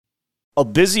A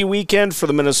busy weekend for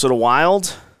the Minnesota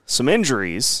Wild, some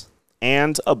injuries,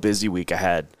 and a busy week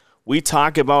ahead. We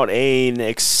talk about an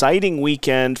exciting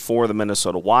weekend for the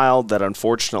Minnesota Wild that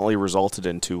unfortunately resulted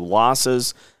in 2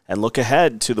 losses, and look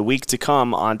ahead to the week to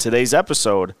come on today's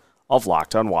episode of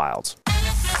Locked on Wild.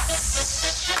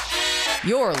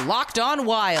 You're Locked on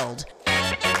Wild,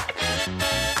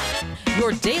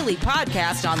 your daily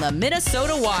podcast on the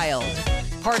Minnesota Wild.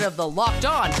 Part of the Locked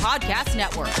On Podcast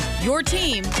Network, your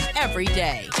team every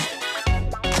day.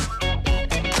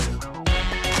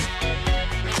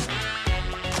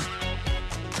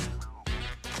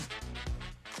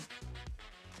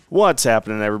 What's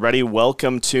happening, everybody?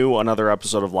 Welcome to another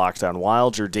episode of Locked on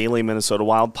Wild, your daily Minnesota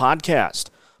Wild podcast.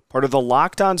 Part of the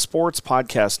Locked on Sports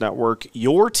Podcast Network,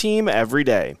 your team every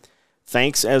day.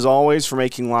 Thanks, as always, for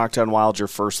making Locked on Wild your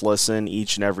first listen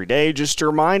each and every day. Just a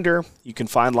reminder, you can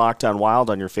find Locked on Wild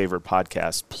on your favorite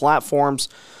podcast platforms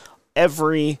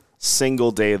every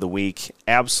single day of the week,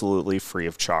 absolutely free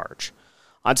of charge.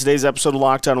 On today's episode of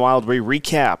Locked on Wild, we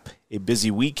recap a busy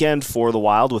weekend for the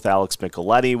Wild with Alex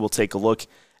Micheletti. We'll take a look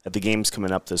at the games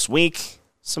coming up this week,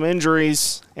 some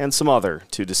injuries, and some other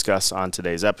to discuss on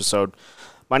today's episode.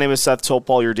 My name is Seth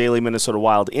Topol, your daily Minnesota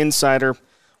Wild insider.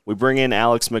 We bring in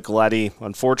Alex Micheletti.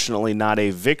 Unfortunately, not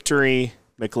a victory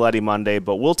Micheletti Monday,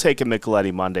 but we'll take a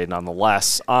Micheletti Monday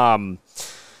nonetheless. An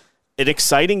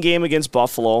exciting game against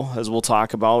Buffalo, as we'll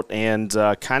talk about, and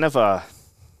kind of a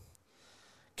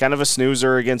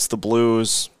snoozer against the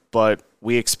Blues, but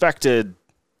we expected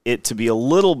it to be a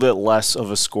little bit less of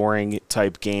a scoring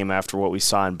type game after what we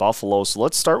saw in Buffalo. So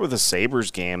let's start with the Sabres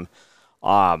game.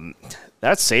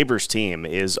 That Sabres team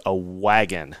is a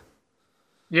wagon.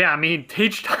 Yeah, I mean,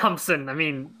 Tage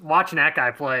Thompson, watching that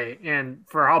guy play, and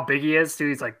for how big he is, too,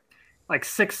 he's like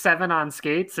 6'7" on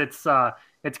skates.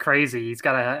 It's crazy. He's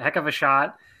got a heck of a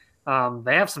shot.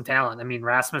 They have some talent. I mean,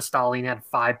 Rasmus Dahlin had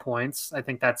 5 points. I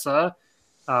think that's the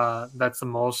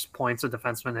most points a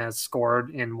defenseman has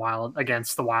scored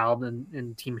against the Wild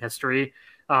in team history.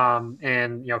 And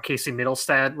Casey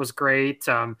Mittelstadt was great.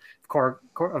 Of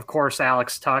course,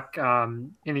 Alex Tuch.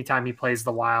 Anytime he plays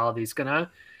the Wild, he's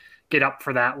gonna get up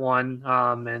for that one.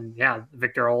 And yeah,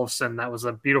 Victor Olofsson, that was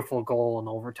a beautiful goal in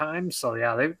overtime. So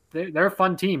yeah, they're a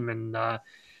fun team, and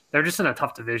they're just in a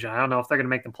tough division. I don't know if they're going to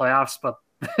make the playoffs, but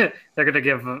they're going to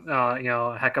give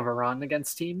a heck of a run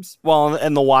against teams. Well,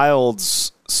 and the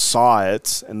Wilds saw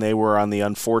it, and they were on the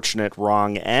unfortunate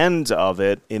wrong end of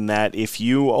it, in that if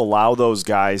you allow those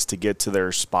guys to get to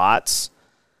their spots,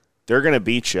 they're going to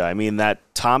beat you. I mean, that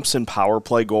Thompson power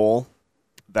play goal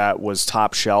that was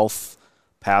top shelf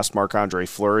past Marc-Andre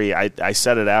Fleury, I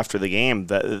said it after the game,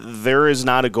 that there is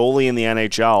not a goalie in the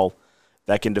NHL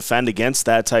that can defend against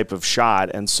that type of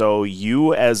shot, and so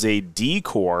you as a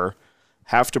D-core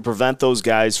have to prevent those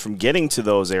guys from getting to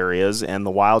those areas, and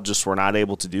the Wild just were not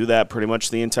able to do that pretty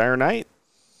much the entire night.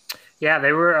 Yeah,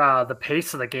 they were. The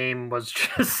pace of the game was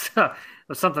just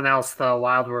was something else. The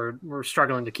Wild were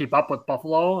struggling to keep up with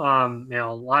Buffalo.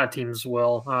 A lot of teams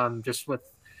will, just with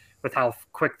how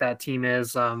quick that team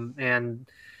is, and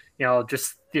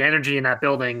just the energy in that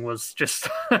building was just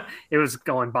it was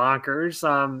going bonkers.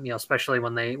 Especially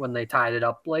when they tied it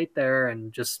up late there,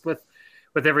 and just with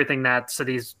everything that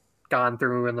city's gone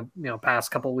through in the past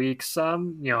couple weeks,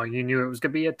 you knew it was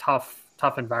going to be a tough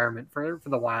environment for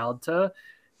the Wild to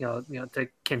to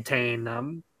contain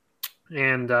them.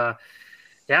 And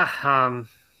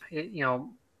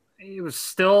it was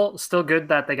still good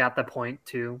that they got the point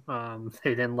too.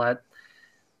 They didn't let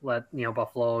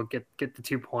Buffalo get the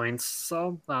 2 points.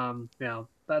 So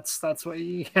that's what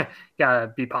you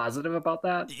gotta be positive about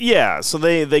that. Yeah, so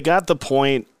they got the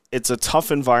point. It's a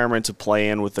tough environment to play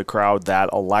in with the crowd that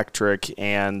electric,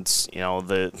 and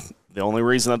the only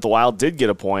reason that the Wild did get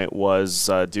a point was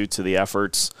due to the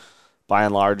efforts, by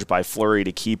and large, by Fleury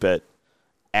to keep it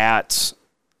at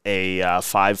a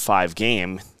 5-5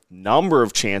 game. Number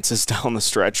of chances down the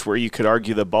stretch where you could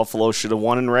argue that Buffalo should have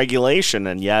won in regulation,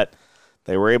 and yet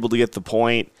they were able to get the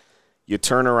point. You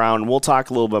turn around, we'll talk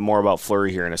a little bit more about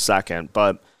Fleury here in a second,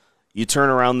 but you turn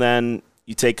around then,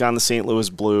 you take on the St. Louis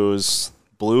Blues.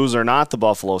 Blues are not the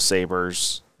Buffalo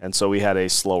Sabres, and so we had a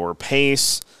slower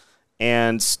pace,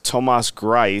 and Thomas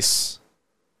Greiss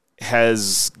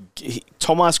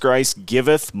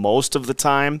giveth most of the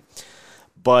time,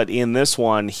 but in this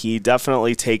one, he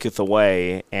definitely taketh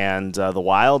away, and the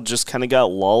Wild just kind of got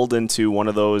lulled into one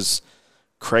of those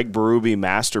Craig Berube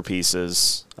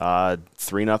masterpieces, 3-0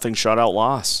 shutout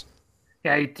loss.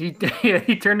 Yeah,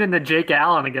 he turned into Jake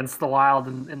Allen against the Wild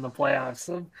in the playoffs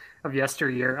of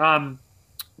yesteryear.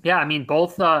 Yeah, I mean,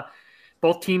 both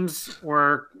both teams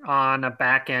were on a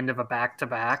back end of a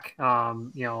back-to-back.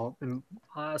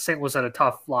 St. Louis had a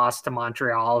tough loss to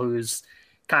Montreal, who's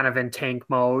kind of in tank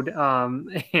mode,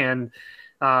 and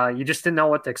you just didn't know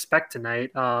what to expect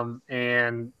tonight.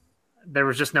 And there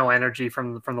was just no energy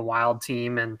from the Wild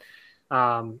team, and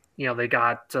they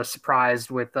got surprised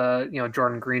with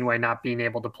Jordan Greenway not being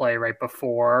able to play right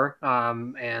before,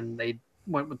 and they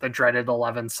went with the dreaded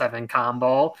 11-7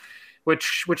 combo,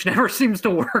 which never seems to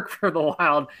work for the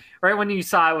Wild. Right when you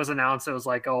saw it was announced, it was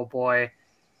like, oh boy,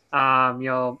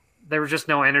 there was just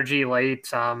no energy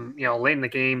late. Late in the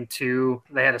game too,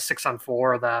 they had a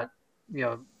 6-on-4 that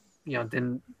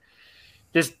didn't.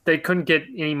 Just they couldn't get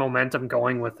any momentum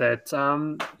going with it,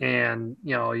 and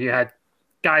you had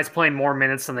guys playing more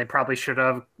minutes than they probably should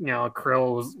have.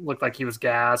 Krill looked like he was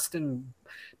gassed, and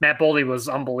Matt Boldy was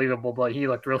unbelievable, but he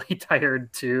looked really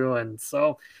tired too. And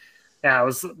so, yeah,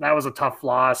 that was a tough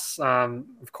loss.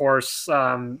 Of course,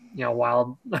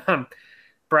 Wild.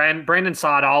 Brandon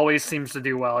Saad always seems to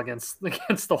do well against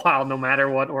the Wild, no matter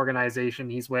what organization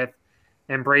he's with.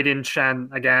 And Braden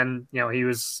Shen, again, he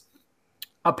was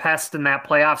a pest in that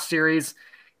playoff series,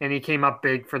 and he came up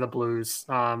big for the Blues.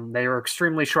 They were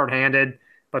extremely shorthanded,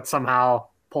 but somehow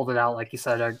pulled it out, like you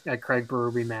said, a Craig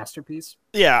Berube masterpiece.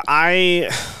 Yeah, I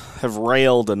have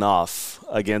railed enough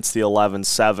against the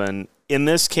 11-7. In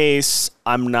this case,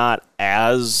 I'm not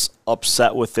as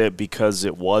upset with it because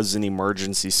it was an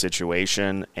emergency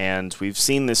situation, and we've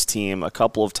seen this team a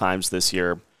couple of times this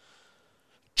year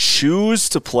choose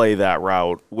to play that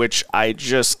route, which I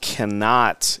just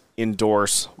cannot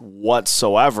endorse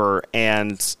whatsoever.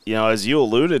 And, as you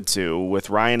alluded to, with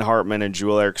Ryan Hartman and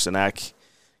Joel Eriksson Ek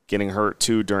getting hurt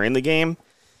too during the game,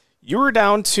 you were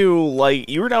down to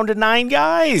 9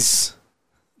 guys.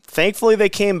 Thankfully they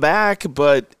came back,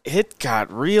 but it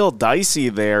got real dicey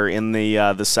there in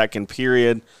the second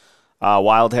period.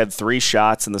 Wild had 3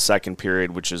 shots in the second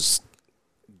period, which is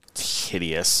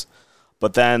hideous.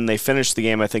 But then they finished the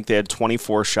game. I think they had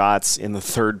 24 shots in the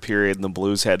third period, and the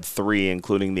Blues had 3,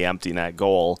 including the empty net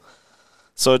goal.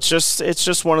 So it's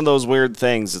just one of those weird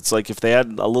things. It's like if they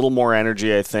had a little more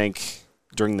energy, I think,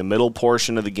 during the middle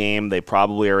portion of the game, they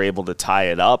probably are able to tie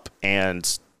it up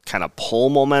and kind of pull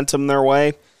momentum their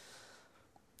way.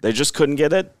 They just couldn't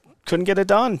get it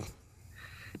done.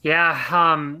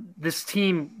 Yeah, this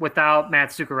team without Matt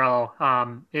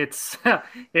Zuccarello,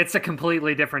 it's a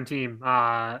completely different team.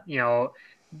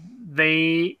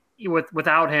 They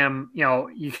without him,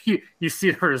 you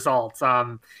see the results.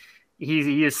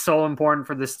 He is so important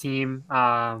for this team.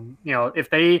 If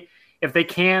they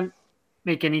can't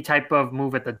make any type of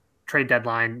move at the trade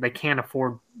deadline, they can't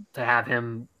afford to have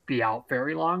him be out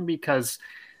very long because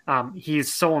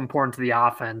he's so important to the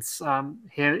offense.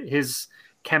 His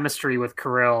chemistry with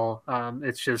Kirill,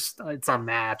 it's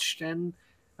unmatched, and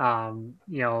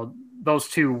those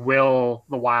two will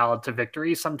the Wild to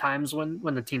victory sometimes when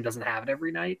the team doesn't have it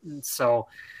every night. And so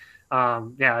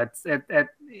it's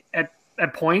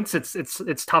at points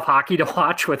it's tough hockey to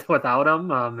watch without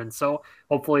him, and so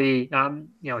hopefully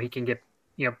he can get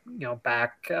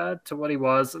back to what he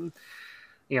was. And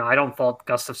I don't fault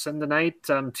Gustafsson tonight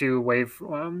to waive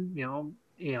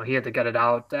he had to get it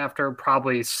out after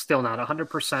probably still not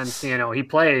 100%. He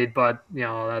played, but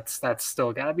that's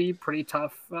still got to be pretty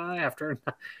tough after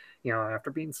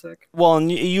being sick. Well,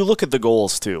 and you look at the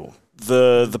goals too.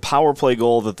 The power play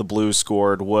goal that the Blues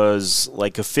scored was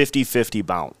like a 50-50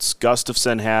 bounce.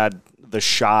 Gustafsson had the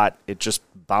shot; it just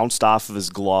bounced off of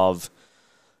his glove.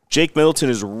 Jake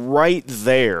Middleton is right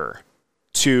there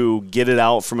to get it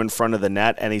out from in front of the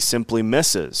net, and he simply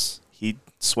misses. He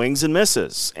swings and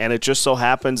misses, and it just so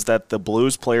happens that the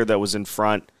Blues player that was in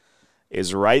front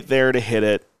is right there to hit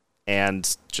it,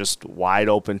 and just wide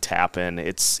open tap in.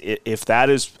 If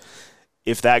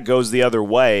that goes the other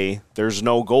way, there's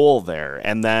no goal there.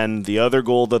 And then the other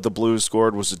goal that the Blues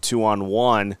scored was a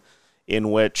 2-on-1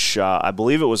 in which I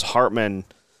believe it was Hartman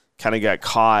kind of got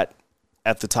caught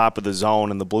at the top of the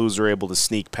zone, and the Blues were able to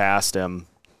sneak past him.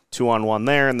 2-on-1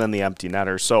 there, and then the empty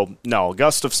netter. So no,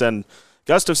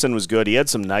 Gustafsson was good. He had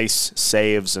some nice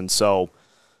saves, and so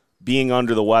being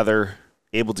under the weather,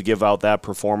 able to give out that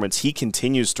performance, he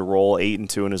continues to roll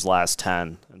 8-2 in his last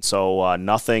 10. And so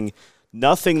nothing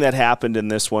that happened in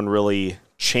this one really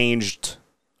changed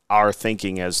our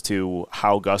thinking as to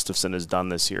how Gustafsson has done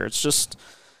this year. It's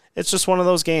just one of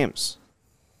those games.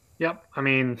 Yep. I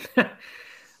mean,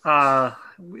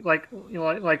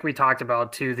 like we talked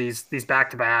about too, these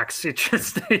back-to-backs, you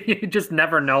just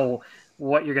never know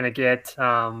what you're going to get,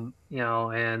 and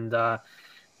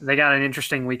they got an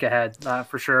interesting week ahead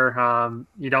for sure.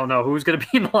 You don't know who's going to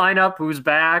be in the lineup, who's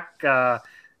back, so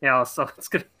it's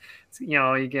going to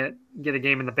you get a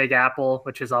game in the Big Apple,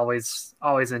 which is always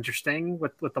interesting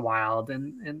with the Wild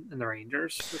and the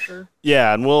Rangers for sure.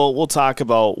 Yeah, and we'll talk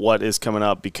about what is coming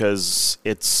up because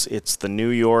it's the New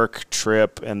York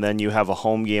trip, and then you have a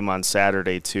home game on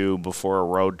Saturday too before a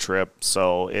road trip.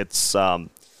 So it's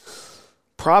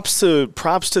props to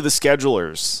the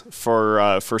schedulers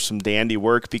for some dandy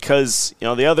work, because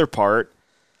the other part,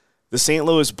 the St.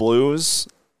 Louis Blues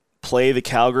play the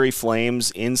Calgary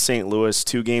Flames in St. Louis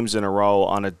 2 games in a row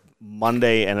on a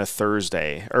Monday and a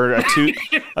Thursday, or a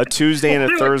Tuesday and a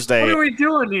Thursday. What are we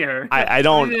doing here? I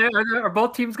don't. Are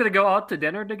both teams going to go out to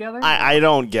dinner together? I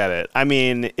don't get it. I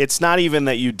mean, it's not even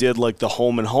that you did like the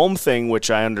home and home thing, which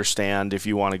I understand if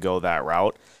you want to go that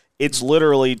route. It's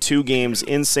literally 2 games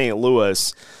in St.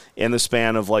 Louis in the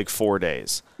span of like 4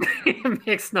 days. It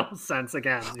makes no sense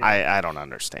again. I don't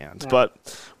understand. Yeah.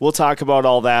 But we'll talk about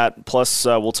all that. Plus,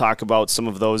 we'll talk about some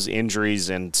of those injuries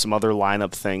and some other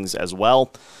lineup things as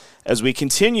well as we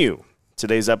continue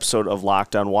today's episode of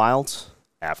Locked On Wild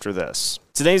after this.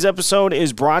 Today's episode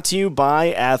is brought to you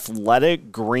by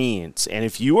Athletic Greens. And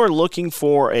if you are looking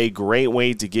for a great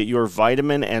way to get your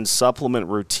vitamin and supplement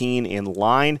routine in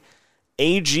line,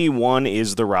 AG1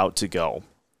 is the route to go.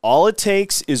 All it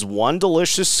takes is 1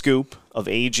 delicious scoop of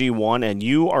AG1, and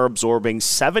you are absorbing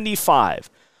 75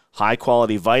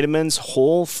 high-quality vitamins,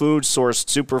 whole food-sourced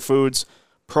superfoods,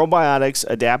 probiotics,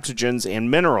 adaptogens, and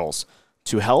minerals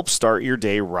to help start your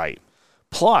day right.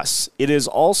 Plus, it is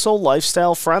also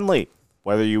lifestyle-friendly.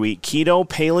 Whether you eat keto,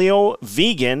 paleo,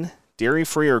 vegan,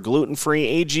 dairy-free, or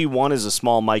gluten-free, AG1 is a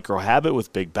small micro-habit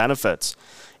with big benefits.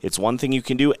 It's one thing you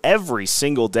can do every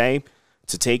single day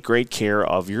to take great care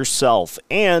of yourself,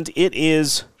 and it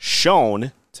is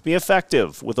shown to be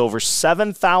effective with over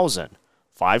 7,000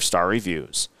 5-star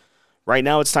reviews. Right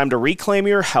now, it's time to reclaim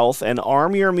your health and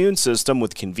arm your immune system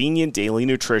with convenient daily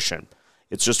nutrition.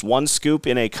 It's just 1 scoop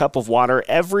in a cup of water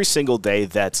every single day.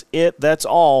 That's it. That's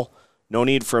all. No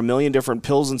need for a million different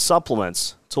pills and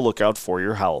supplements to look out for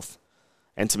your health.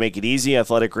 And to make it easy,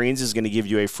 Athletic Greens is going to give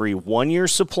you a free 1-year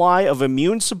supply of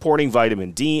immune-supporting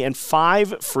vitamin D and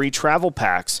 5 free travel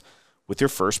packs with your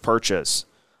first purchase.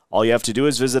 All you have to do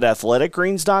is visit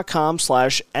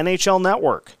athleticgreens.com/NHL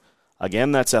Network.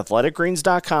 Again, that's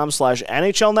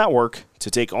athleticgreens.com/NHL Network to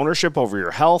take ownership over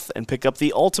your health and pick up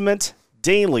the ultimate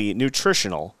daily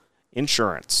nutritional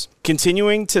insurance.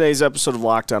 Continuing today's episode of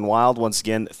Locked On Wild, once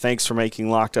again, thanks for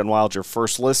making Locked On Wild your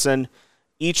first listen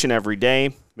each and every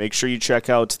day. Make sure you check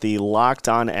out the Locked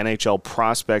On NHL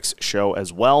Prospects show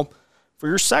as well for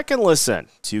your second listen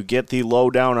to get the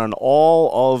lowdown on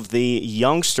all of the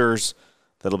youngsters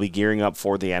that'll be gearing up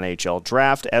for the NHL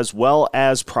draft, as well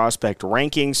as prospect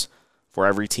rankings for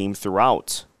every team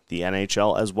throughout the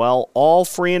NHL as well, all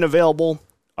free and available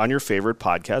on your favorite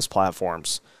podcast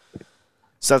platforms.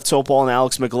 Seth Topol and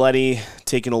Alex Micheletti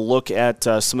taking a look at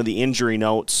some of the injury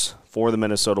notes for the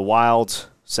Minnesota Wild.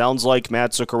 Sounds like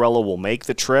Matt Zuccarello will make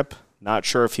the trip. Not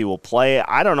sure if he will play.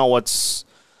 I don't know what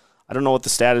the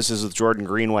status is with Jordan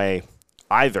Greenway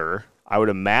either. I would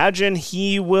imagine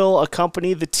he will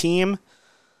accompany the team,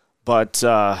 but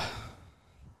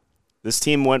this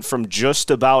team went from just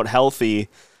about healthy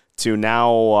to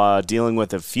now dealing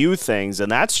with a few things, and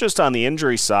that's just on the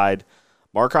injury side.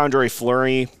 Marc-Andre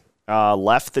Fleury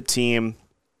left the team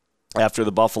after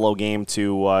the Buffalo game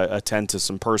to attend to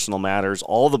some personal matters.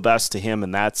 All the best to him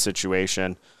in that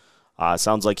situation.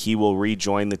 Sounds like he will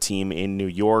rejoin the team in New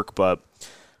York, but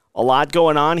a lot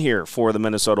going on here for the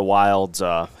Minnesota Wild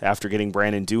after getting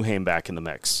Brandon Duhaime back in the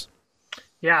mix.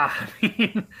 Yeah,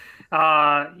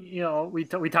 I mean,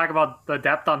 we talk about the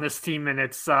depth on this team, and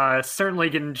it's certainly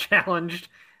getting challenged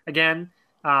again.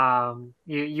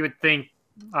 You would think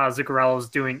Zuccarello is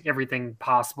doing everything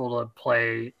possible to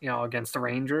play, against the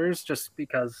Rangers, just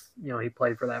because he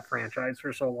played for that franchise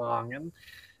for so long, and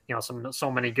so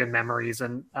many good memories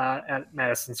and at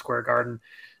Madison Square Garden.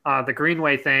 The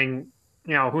Greenway thing,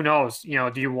 who knows?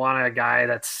 Do you want a guy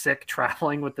that's sick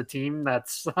traveling with the team?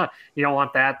 That's you don't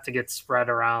want that to get spread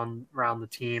around the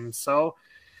team. So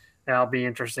it'll be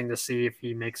interesting to see if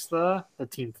he makes the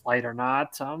team flight or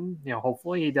not.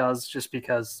 Hopefully he does, just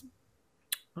because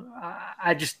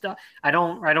I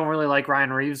don't really like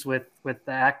Ryan Reeves with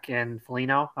Eck and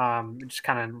Foligno. It just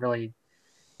kind of really,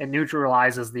 it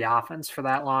neutralizes the offense for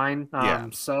that line.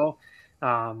 So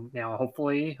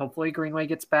hopefully Greenway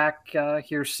gets back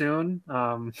here soon.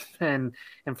 And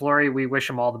Fleury, we wish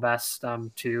him all the best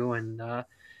too. And the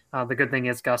good thing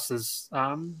is Gus is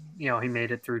he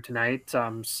made it through tonight.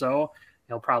 So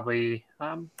he'll probably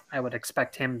I would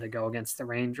expect him to go against the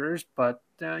Rangers, but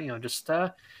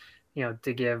to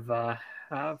give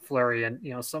Fleury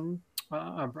and some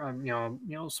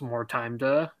some more time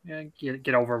to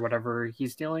get over whatever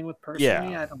he's dealing with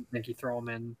personally. Yeah. I don't think you throw him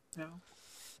in.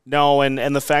 No,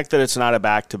 and the fact that it's not a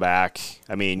back-to-back,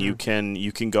 I mean, you can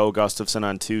go Gustafsson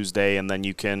on Tuesday, and then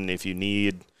you can, if you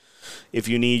need,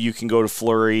 you can go to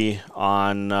Fleury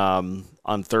on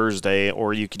Thursday,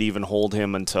 or you could even hold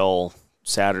him until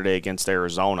Saturday against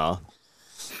Arizona.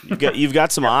 You've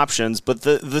got some options, but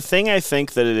the thing I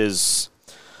think that it is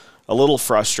a little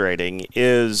frustrating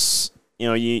is,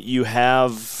 you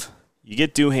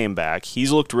get Duhaime back.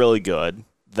 He's looked really good.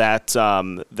 That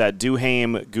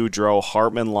Duhaime, Gaudreau,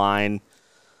 Hartman line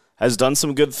has done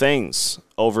some good things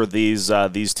over these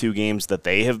 2 games that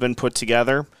they have been put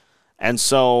together. And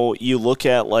so you look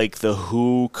at like the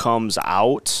who comes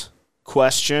out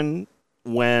question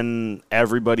when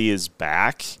everybody is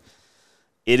back.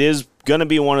 It is going to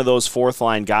be one of those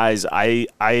fourth-line guys. I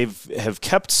have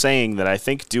kept saying that I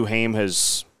think Duhaime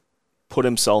has put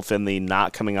himself in the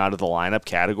not coming out of the lineup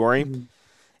category. Mm-hmm.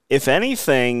 If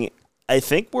anything, I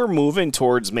think we're moving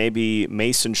towards maybe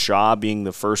Mason Shaw being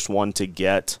the first one to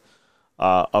get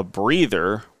a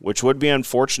breather, which would be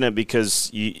unfortunate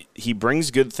because he brings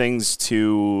good things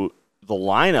to the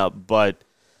lineup, but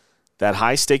that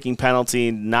high-staking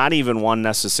penalty, not even one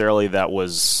necessarily that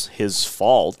was his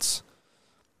fault.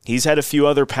 He's had a few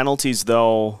other penalties,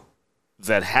 though,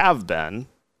 that have been,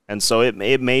 and so it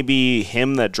may be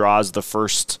him that draws the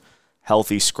first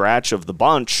healthy scratch of the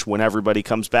bunch when everybody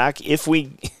comes back, if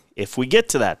we get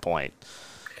to that point.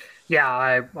 Yeah,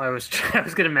 I was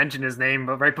going to mention his name,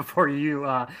 but right before you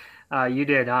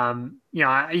did,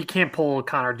 you can't pull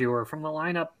Connor Dewar from the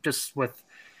lineup just with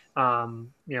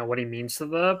what he means to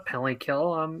the penalty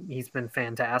kill. He's been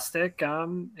fantastic,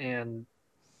 and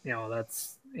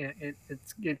that's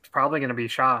it's probably going to be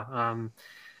Shaw.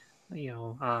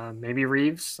 Maybe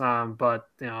Reeves, but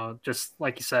just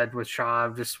like you said with Shaw,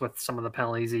 just with some of the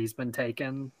penalties he's been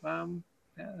taking,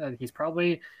 he's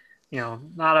probably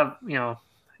not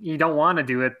you don't want to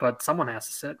do it, but someone has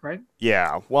to sit, right?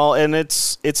 Yeah, well, and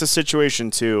it's a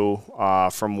situation too,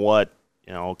 from what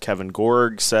Kevin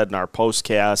Gorg said in our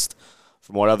postcast,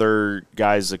 from what other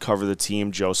guys that cover the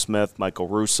team, Joe Smith, Michael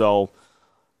Russo.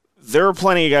 There are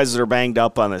plenty of guys that are banged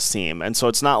up on this team, and so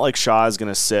it's not like Shaw is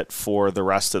going to sit for the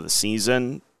rest of the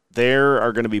season. There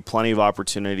are going to be plenty of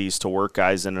opportunities to work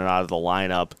guys in and out of the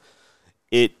lineup.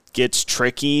 It gets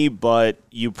tricky, but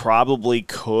you probably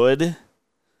could,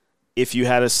 if you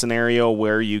had a scenario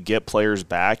where you get players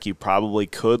back, you probably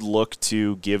could look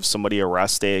to give somebody a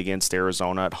rest day against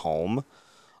Arizona at home.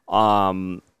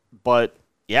 But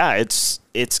yeah, it's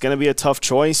going to be a tough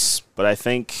choice, but I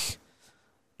think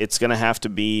it's going to have to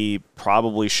be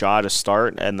probably Shaw to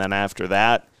start, and then after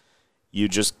that, you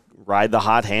just ride the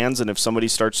hot hands, and if somebody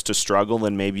starts to struggle,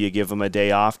 then maybe you give them a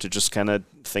day off to just kind of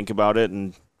think about it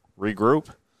and regroup.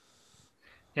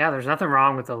 Yeah, there's nothing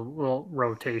wrong with a little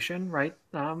rotation, right?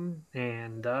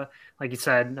 And like you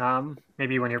said,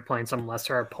 maybe when you're playing some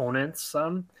lesser opponents,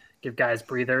 give guys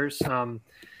breathers. Ryan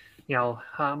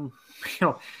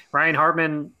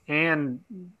Hartman and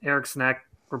Eric Sneck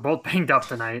were both banged up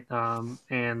tonight,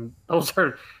 and those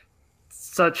are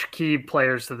such key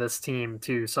players to this team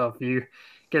too. So if you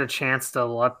get a chance to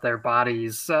let their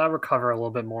bodies recover a little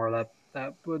bit more,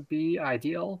 that would be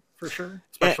ideal for sure,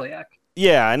 especially Eck.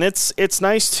 Yeah, and it's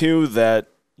nice too that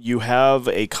you have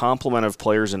a complement of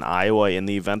players in Iowa in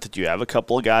the event that you have a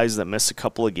couple of guys that miss a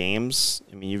couple of games.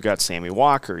 I mean, you've got Sammy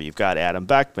Walker, you've got Adam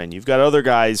Beckman, you've got other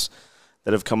guys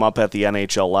that have come up at the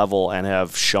NHL level and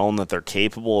have shown that they're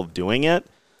capable of doing it.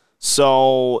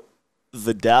 So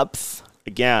the depth,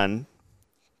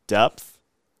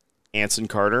 Anson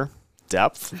Carter,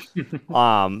 depth.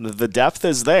 The depth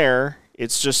is there.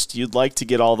 It's just you'd like to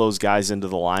get all those guys into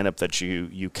the lineup that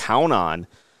you count on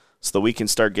so that we can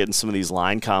start getting some of these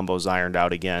line combos ironed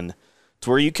out again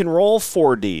to where you can roll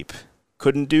 4 deep.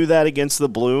 Couldn't do that against the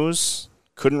Blues.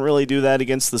 Couldn't really do that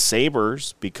against the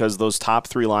Sabres because those top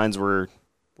 3 lines were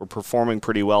performing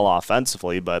pretty well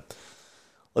offensively. But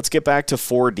let's get back to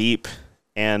 4 deep.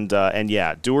 And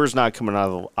yeah, Dewar's not coming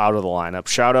out of the lineup.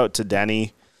 Shout out to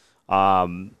Denny,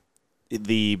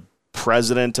 the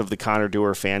president of the Connor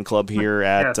Dewar fan club here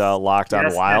at Locked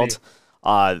On Wild.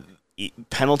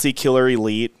 Penalty killer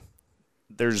elite.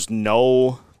 There's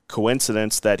no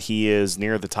coincidence that he is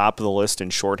near the top of the list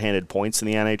in shorthanded points in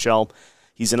the NHL.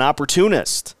 He's an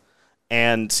opportunist,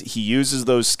 and he uses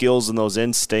those skills and those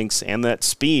instincts and that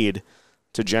speed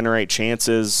to generate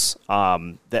chances.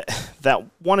 That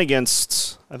one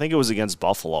against, I think it was against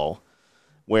Buffalo,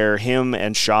 where him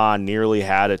and Shaw nearly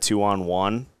had a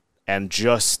 2-on-1, and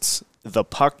just the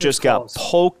puck just got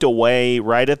poked away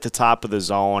right at the top of the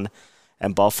zone,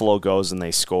 and Buffalo goes and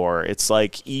they score. It's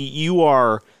like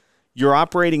you're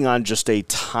operating on just a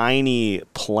tiny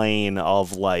plane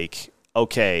of like,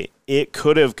 okay, it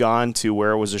could have gone to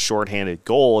where it was a shorthanded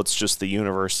goal. It's just the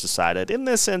universe decided in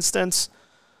this instance,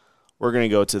 we're going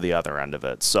to go to the other end of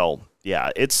it. So,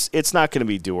 yeah, it's not going to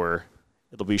be Dewar.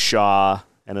 It'll be Shaw,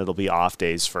 and it'll be off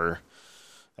days for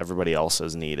everybody else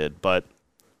as needed. But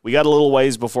we got a little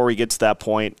ways before we get to that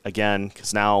point again,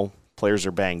 because now players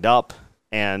are banged up,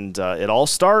 and it all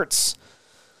starts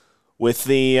with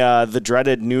the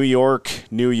dreaded New York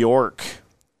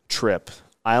trip.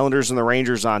 Islanders and the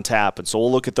Rangers on tap, and so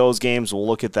we'll look at those games. We'll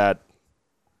look at that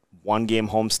one-game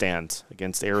homestand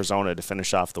against Arizona to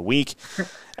finish off the week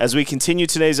as we continue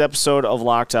today's episode of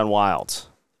Locked On Wild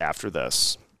after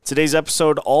this. Today's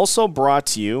episode also brought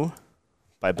to you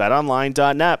by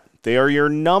BetOnline.net. They are your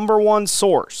number one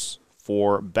source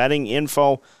for betting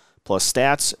info, plus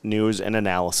stats, news, and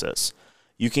analysis.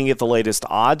 You can get the latest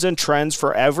odds and trends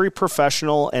for every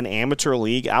professional and amateur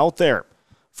league out there.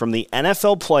 From the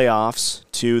NFL playoffs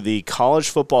to the college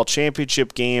football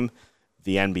championship game,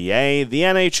 the NBA, the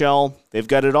NHL, they've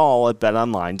got it all at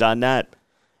BetOnline.net.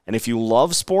 And if you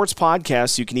love sports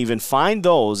podcasts, you can even find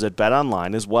those at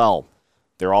BetOnline as well.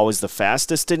 They're always the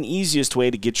fastest and easiest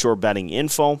way to get your betting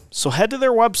info, so head to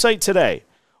their website today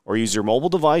or use your mobile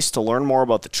device to learn more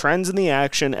about the trends in the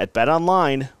action at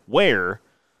BetOnline, where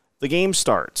the game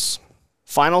starts.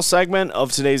 Final segment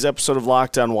of today's episode of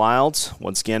Locked On Wild.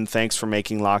 Once again, thanks for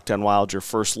making Locked On Wild your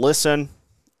first listen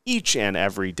each and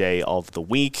every day of the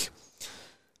week.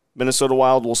 Minnesota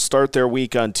Wild will start their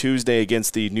week on Tuesday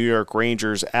against the New York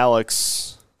Rangers.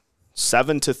 Alex,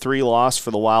 7-3 loss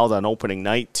for the Wild on opening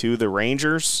night to the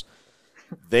Rangers.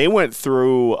 They went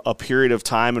through a period of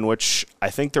time in which I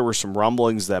think there were some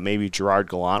rumblings that maybe Gerard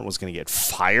Gallant was going to get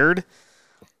fired.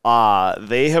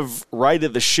 They have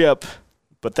righted the ship,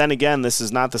 but then again, this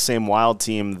is not the same Wild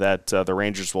team that the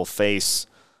Rangers will face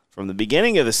from the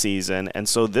beginning of the season, and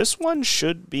so this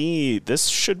should be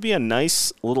a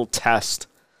nice little test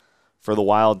for the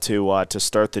Wild to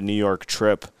start the New York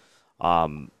trip.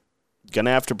 Going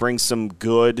to have to bring some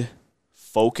good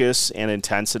focus and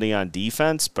intensity on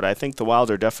defense, but I think the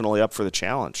Wild are definitely up for the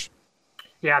challenge.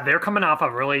 Yeah, they're coming off a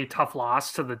really tough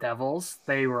loss to the Devils.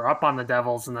 They were up on the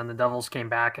Devils, and then the Devils came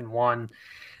back and won.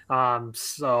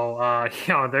 So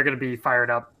they're going to be fired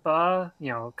up,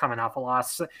 coming off a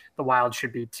loss. The Wild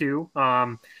should be too.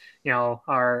 Our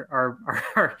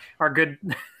good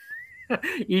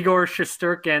Igor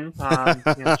Shesterkin,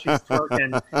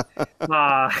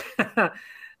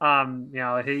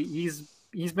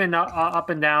 he's been up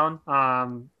and down,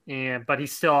 but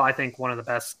he's still, I think, one of the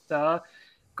best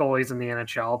goalies in the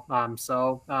NHL.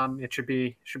 So it should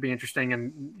be interesting,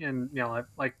 and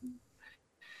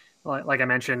like I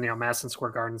mentioned, Madison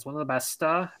Square Garden is one of the best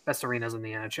arenas in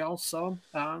the NHL. So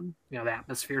the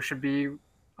atmosphere should be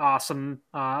awesome.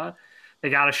 They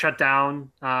got to shut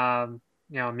down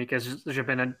Mika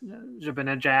Zibanejad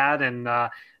and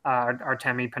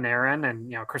Artemi Panarin,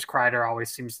 and Chris Kreider always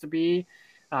seems to be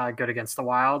good against the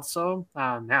Wild. So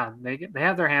they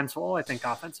have their hands full, I think,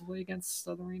 offensively against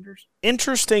the Rangers.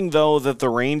 Interesting though that the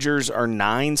Rangers are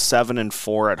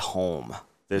 9-7-4 at home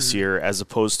this year, as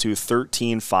opposed to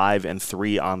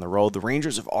 13-5-3 on the road. The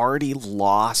Rangers have already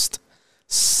lost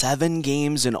 7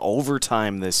 games in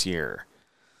overtime this year.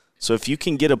 So if you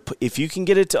can get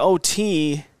it to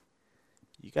OT,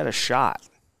 you got a shot.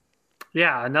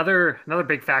 Yeah, another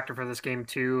big factor for this game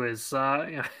too is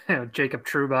Jacob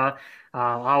Trouba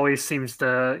always seems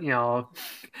to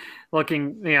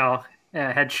looking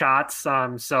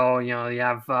headshots. So you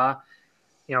have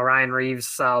Ryan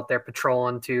Reeves out there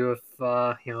patrolling too if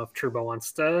Trouba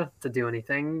wants to do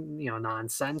anything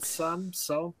nonsense.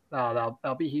 So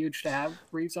that'll be huge to have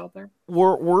Reeves out there.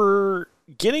 We're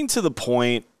getting to the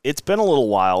point. It's been a little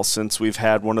while since we've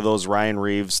had one of those Ryan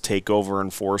Reeves takeover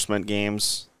enforcement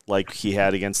games like he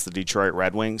had against the Detroit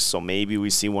Red Wings. So maybe we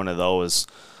see one of those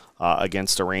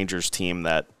against a Rangers team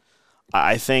that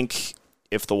I think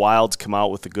if the Wilds come out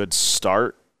with a good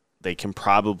start, they can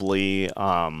probably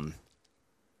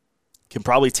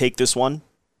take this one.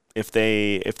 If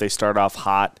they start off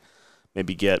hot,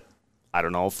 maybe get,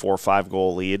 4 or 5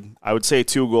 goal lead. I would say a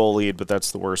 2-goal lead, but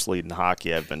that's the worst lead in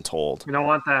hockey, I've been told. You don't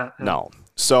want that. No.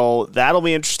 So that'll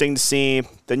be interesting to see.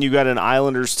 Then you got an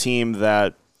Islanders team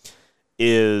that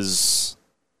is,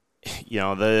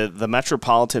 the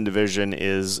Metropolitan Division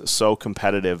is so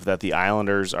competitive that the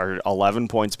Islanders are 11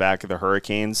 points back of the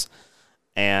Hurricanes,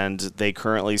 and they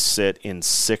currently sit in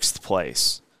 6th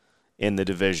place in the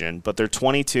division. But they're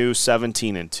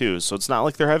 22-17-2, so it's not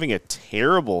like they're having a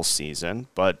terrible season,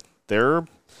 but they're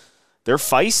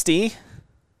feisty.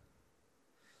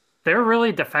 they're a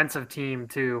really defensive team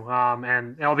too,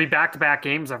 and it'll be back-to-back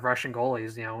games of Russian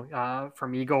goalies.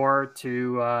 From Igor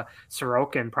to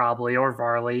Sorokin probably, or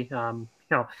Varley.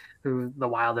 Who the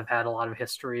Wild have had a lot of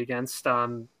history against.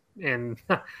 And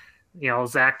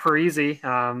Zach Parise.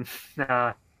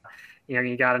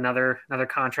 You got another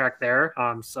contract there.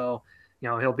 So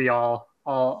he'll be all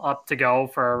up to go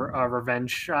for a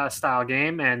revenge style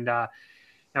game. And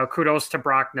kudos to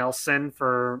Brock Nelson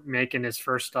for making his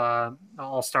first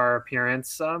All-Star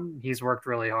appearance. He's worked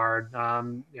really hard,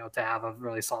 to have a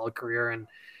really solid career, and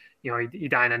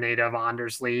Edina native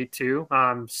Anders Lee too.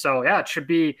 So yeah, that should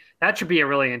be a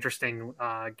really interesting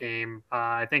game.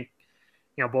 I think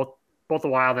both the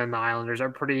Wild and the Islanders are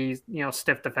pretty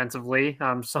stiff defensively.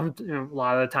 A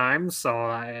lot of the times, so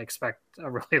I expect a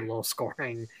really low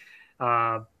scoring.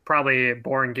 Probably a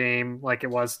boring game like it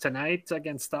was tonight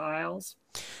against the Isles.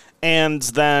 And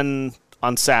then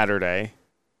on Saturday,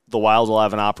 the Wild will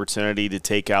have an opportunity to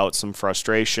take out some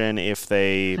frustration if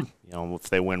they, if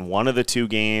they win one of the two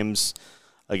games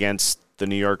against the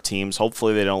New York teams.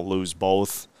 Hopefully they don't lose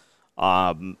both.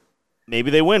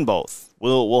 Maybe they win both.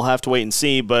 We'll have to wait and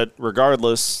see, but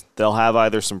regardless, they'll have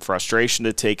either some frustration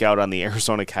to take out on the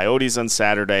Arizona Coyotes on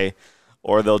Saturday,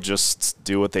 or they'll just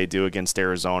do what they do against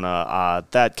Arizona.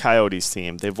 That Coyotes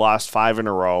team, they've lost 5 in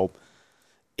a row.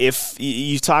 If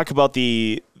you talk about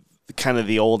the kind of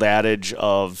the old adage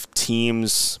of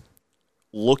teams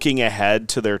looking ahead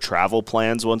to their travel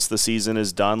plans once the season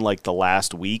is done, like the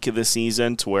last week of the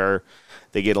season to where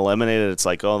they get eliminated, it's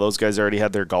like, oh, those guys already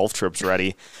had their golf trips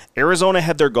ready. Arizona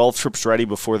had their golf trips ready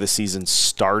before the season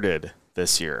started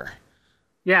this year.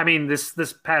 Yeah, I mean, this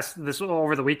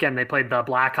over the weekend they played the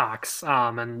Blackhawks,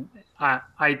 and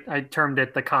I termed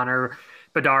it the Connor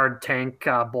Bedard Tank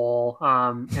Bowl,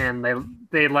 and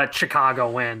they let Chicago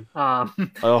win.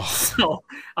 So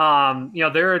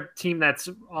they're a team that's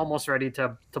almost ready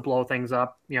to blow things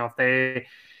up. If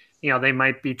they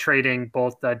might be trading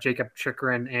both Jacob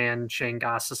Chychrun and Shane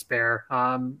Gostisbehere.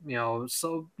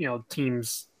 So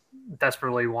teams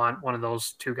desperately want one of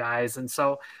those two guys, and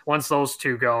so once those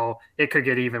two go, it could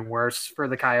get even worse for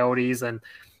the Coyotes. And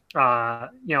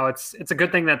it's a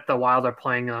good thing that the Wild are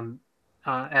playing them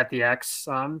at the X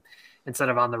instead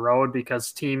of on the road,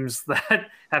 because teams that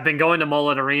have been going to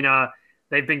Mullet Arena,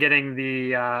 they've been getting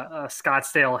the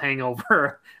Scottsdale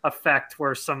hangover effect,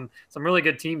 where some really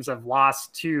good teams have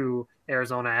lost to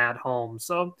Arizona at home.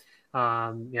 So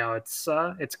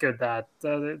it's good that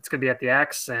it's going to be at the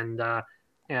X, and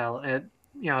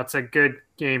it's a good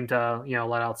game to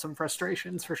let out some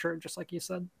frustrations for sure, just like you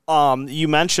said. You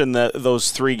mentioned that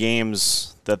those 3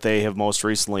 games that they have most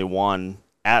recently won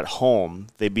at home,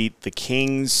 they beat the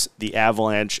Kings, the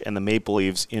Avalanche, and the Maple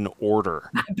Leafs in order.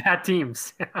 Bad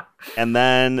teams. And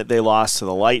then they lost to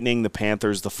the Lightning, the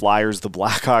Panthers, the Flyers, the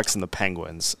Blackhawks, and the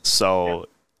Penguins. So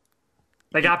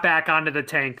they got back onto the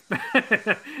tank.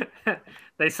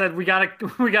 They said we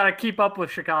gotta keep up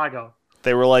with Chicago.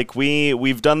 They were like,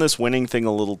 we've done this winning thing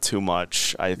a little too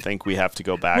much. I think we have to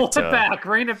go back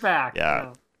rein it back.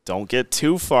 Yeah. Don't get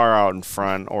too far out in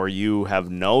front, or you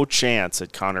have no chance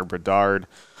at Connor Bedard.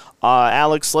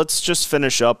 Alex, let's just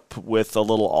finish up with a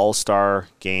little All-Star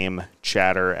game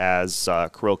chatter as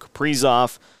Kirill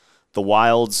Kaprizov, the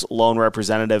Wild's lone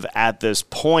representative at this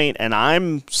point, and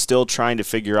I'm still trying to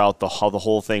figure out how the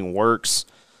whole thing works.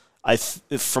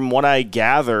 From what I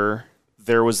gather,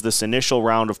 there was this initial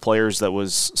round of players that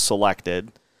was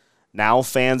selected. Now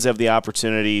fans have the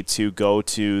opportunity to go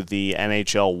to the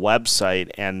NHL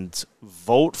website and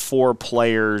vote for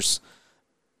players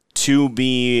to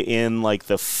be in like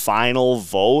the final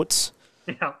vote.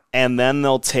 Yeah. And then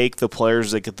they'll take the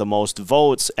players that get the most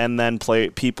votes, and then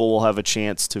people will have a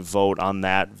chance to vote on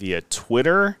that via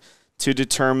Twitter to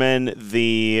determine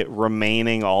the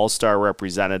remaining All-Star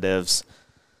representatives.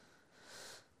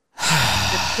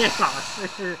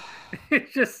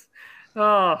 It's just,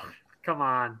 oh, come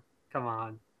on.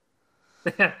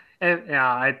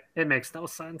 It makes no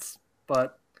sense,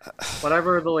 but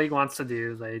whatever the league wants to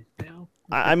do,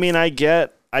 I mean, I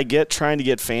get trying to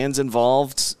get fans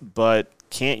involved, but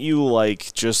can't you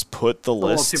just put the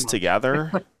lists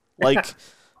together?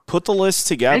 Put the list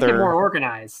together. Make it more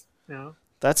organized.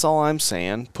 That's all I'm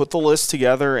saying. Put the list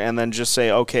together and then just say,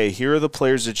 okay, here are the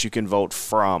players that you can vote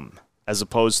from, as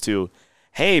opposed to,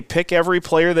 hey, pick every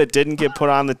player that didn't get put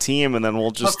on the team, and then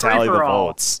we'll just tally the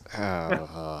votes.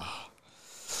 I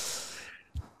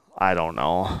don't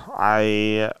know.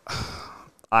 I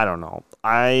don't know.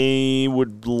 I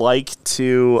would like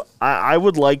to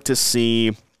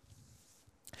see,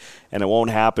 and it won't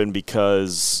happen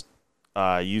because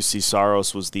UC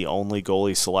Saros was the only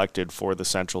goalie selected for the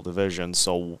Central Division,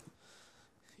 so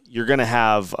you're going to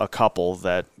have a couple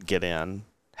that get in.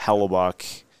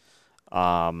 Hellebuyck,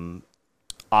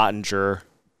 Ottinger.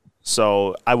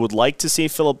 So I would like to see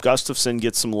Philip Gustafson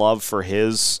get some love for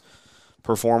his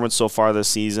performance so far this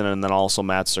season, and then also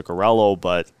Matt Zuccarello,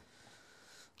 but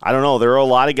I don't know. There are a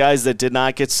lot of guys that did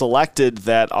not get selected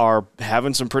that are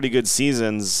having some pretty good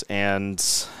seasons, and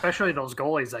especially those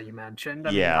goalies that you mentioned. I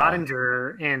mean, Yeah.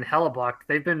 Ottinger and Hellebuyck,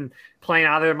 they've been playing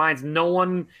out of their minds. No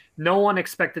one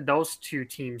expected those two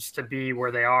teams to be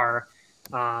where they are.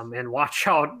 And watch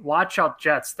out,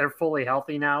 Jets. They're fully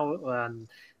healthy now, and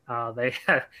they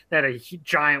had a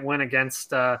giant win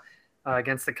against the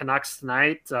Canucks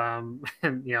tonight,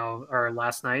 or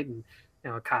last night, and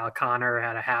Kyle Connor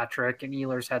had a hat trick, and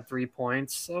Ehlers had 3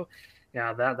 points. So,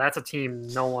 yeah, that's a team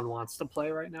no one wants to play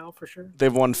right now for sure.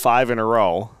 they've won 5 in a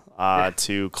row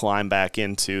to climb back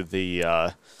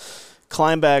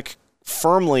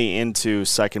firmly into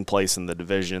second place in the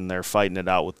division. They're fighting it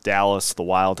out with Dallas. The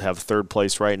Wild have third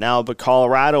place right now, but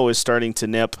Colorado is starting to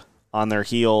nip on their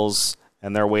heels,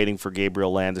 and they're waiting for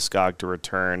Gabriel Landeskog to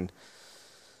return.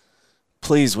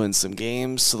 Please win some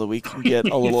games so that we can get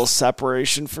a little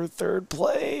separation for third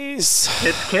place.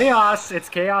 It's chaos. It's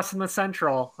chaos in the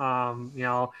Central.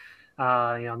 Nathan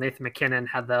McKinnon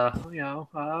had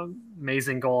the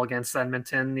amazing goal against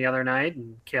Edmonton the other night,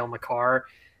 and Cale Makar.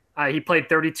 He played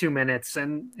 32 minutes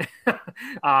and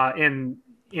in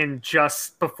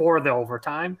just before the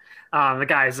overtime. The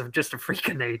guy's just a freak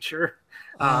of nature.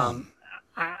 I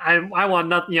want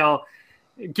nothing.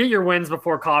 Get your wins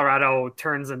before Colorado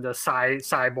turns into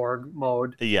cyborg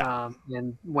mode. Yeah.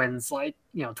 And wins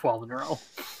 12 in a row.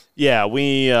 Yeah,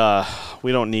 we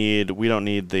don't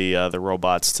need the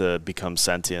robots to become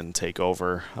sentient and take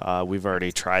over. We've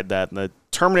already tried that, and the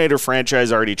Terminator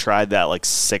franchise already tried that like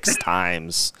 6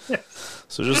 times.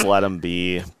 So just let them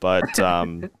be. But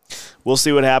we'll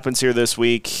see what happens here this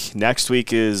week. Next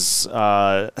week is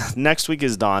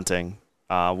daunting.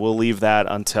 We'll leave that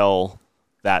until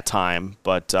that time.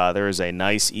 But there is a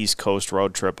nice East Coast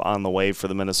road trip on the way for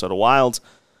the Minnesota Wild.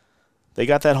 They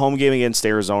got that home game against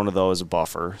Arizona, though, as a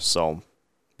buffer. So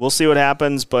we'll see what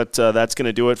happens, but that's going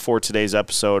to do it for today's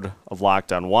episode of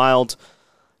Locked On Wild.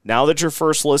 Now that your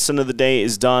first listen of the day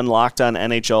is done, Locked On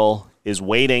NHL is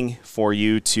waiting for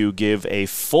you to give a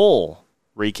full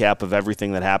recap of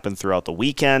everything that happened throughout the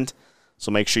weekend.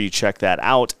 So make sure you check that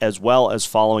out, as well as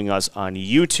following us on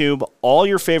YouTube, all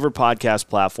your favorite podcast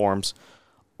platforms,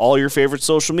 all your favorite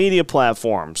social media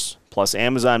platforms, plus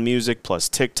Amazon Music, plus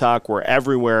TikTok. We're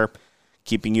everywhere,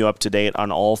 keeping you up to date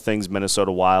on all things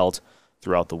Minnesota Wild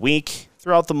throughout the week,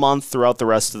 throughout the month, throughout the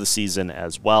rest of the season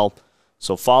as well.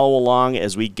 So follow along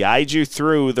as we guide you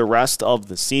through the rest of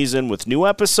the season with new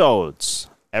episodes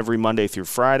every Monday through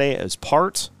Friday as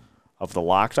part of the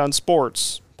Locked On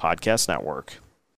Sports Podcast Network.